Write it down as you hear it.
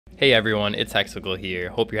Hey everyone, it's Hexical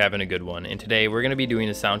here. Hope you're having a good one. And today we're going to be doing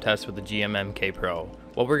a sound test with the GMMK Pro.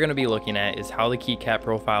 What we're going to be looking at is how the keycap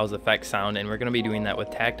profiles affect sound, and we're going to be doing that with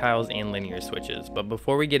tactiles and linear switches. But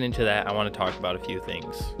before we get into that, I want to talk about a few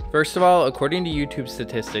things. First of all, according to YouTube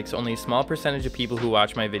statistics, only a small percentage of people who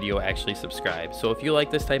watch my video actually subscribe. So if you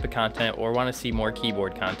like this type of content or want to see more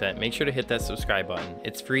keyboard content, make sure to hit that subscribe button.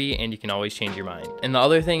 It's free and you can always change your mind. And the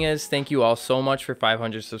other thing is, thank you all so much for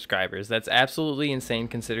 500 subscribers. That's absolutely insane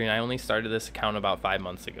considering I only started this account about 5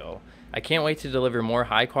 months ago. I can't wait to deliver more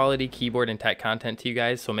high quality keyboard and tech content to you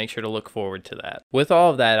guys, so make sure to look forward to that. With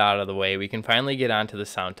all of that out of the way, we can finally get on to the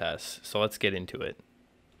sound test, so let's get into it.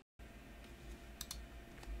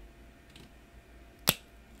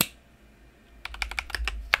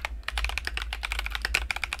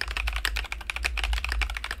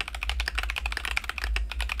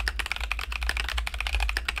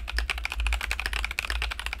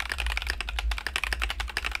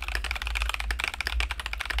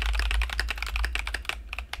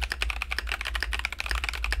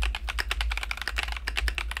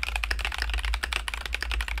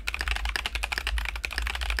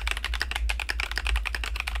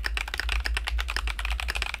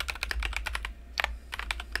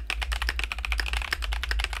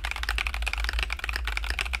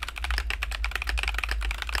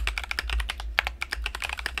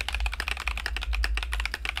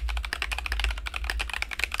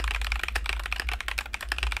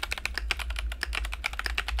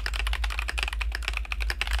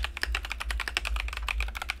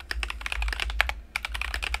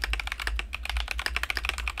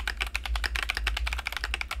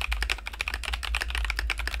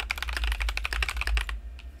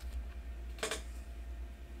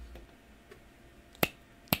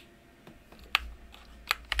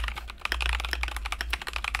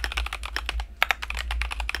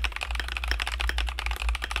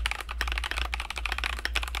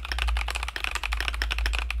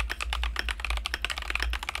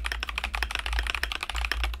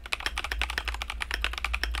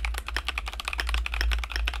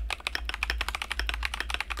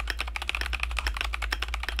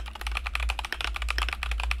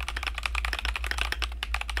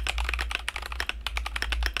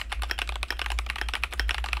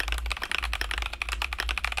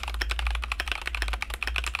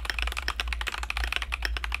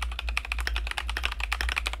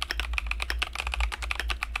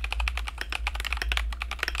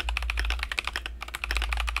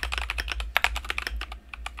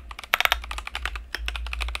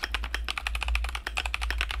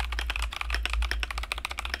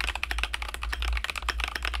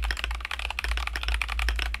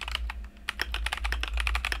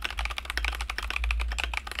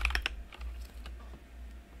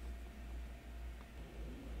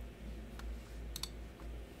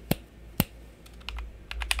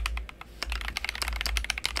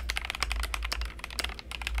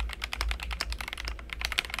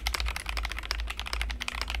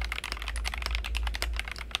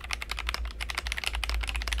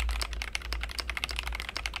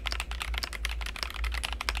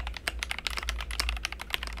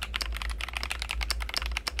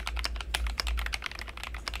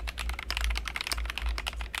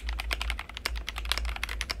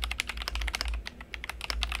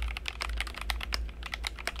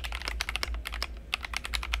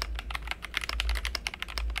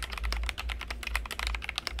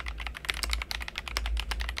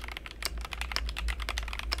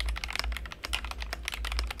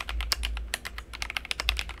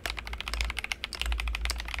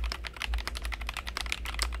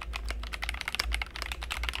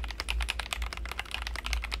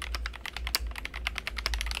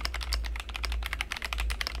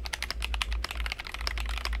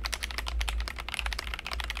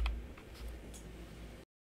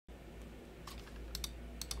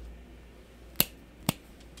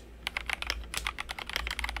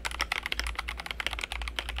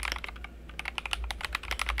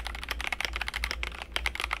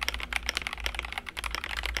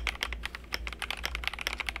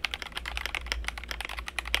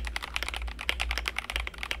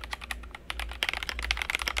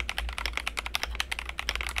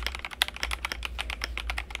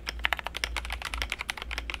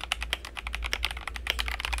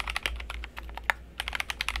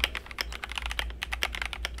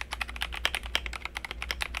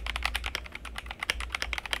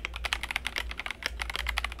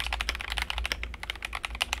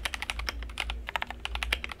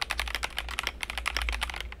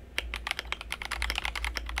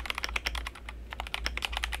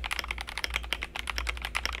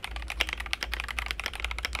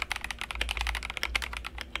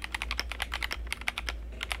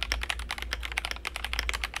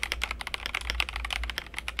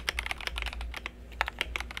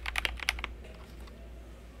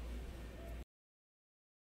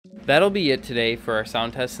 That'll be it today for our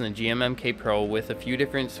sound test in the GMMK Pro with a few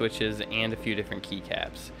different switches and a few different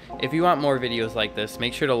keycaps. If you want more videos like this,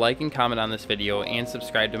 make sure to like and comment on this video and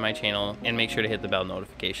subscribe to my channel, and make sure to hit the bell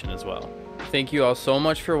notification as well. Thank you all so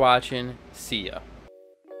much for watching. See ya.